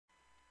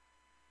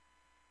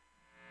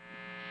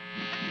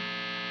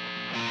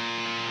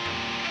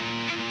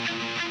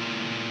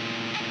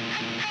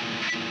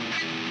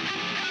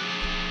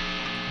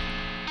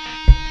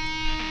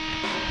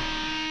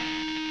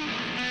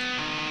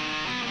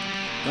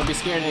Don't be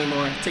scared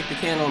anymore. Take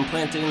the candle and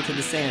plant it into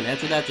the sand.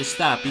 After that, just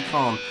stop. Be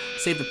calm.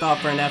 Save the thought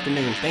for an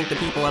afternoon. Thank the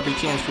people every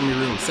chance from your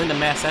room. Send a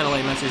mass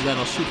satellite message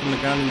that'll shoot from the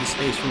ground into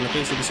space, from the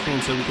face of the screen,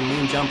 so we can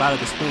moon jump out of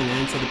the spleen and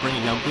into the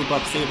brain. Now group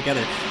up, stay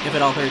together. If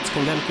it all hurts,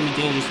 contempt can be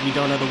dangerous if you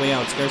don't know the way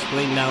out. Scarce,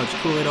 blatant knowledge.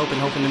 Cool it open,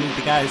 hoping to meet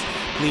the guys.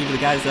 Believe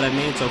the guys that I've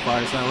made so far.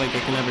 It's not like I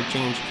can ever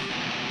change.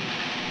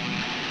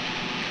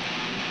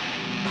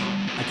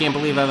 I can't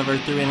believe I've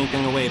ever threw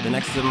anything away. The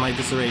nexus of my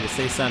disarray to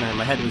stay center.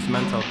 My head was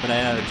mental, but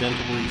I had to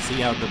gently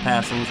see out the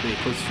past and into the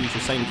eclipsed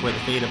future, sightin for the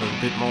fate of a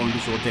bit molten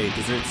visual day.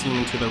 Dessert scene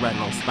into the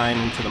retinal, spyin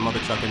into the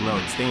motha truckin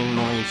road. Staying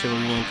annoying,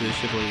 chivalry into the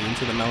chivalry,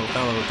 into the mellow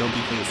fellow, don't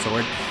be for the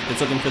sword. It's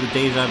looking for the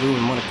deja vu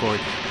in one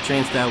accord. The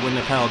trance that wouldn't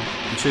have held.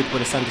 The truth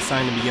would have sent a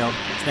sign to be yelled.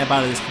 Snap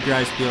out of this, keep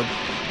your eyes peeled.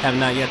 Have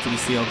not yet to be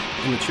sealed.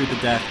 In the truth of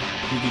death,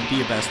 you could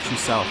be your best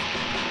true self.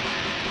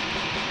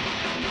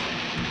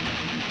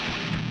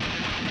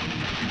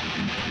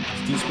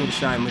 Teach me to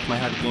shine with my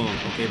heart again.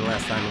 Okay, the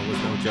last time it was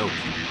no joke.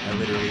 I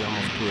literally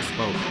almost blew a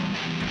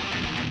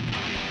spoke.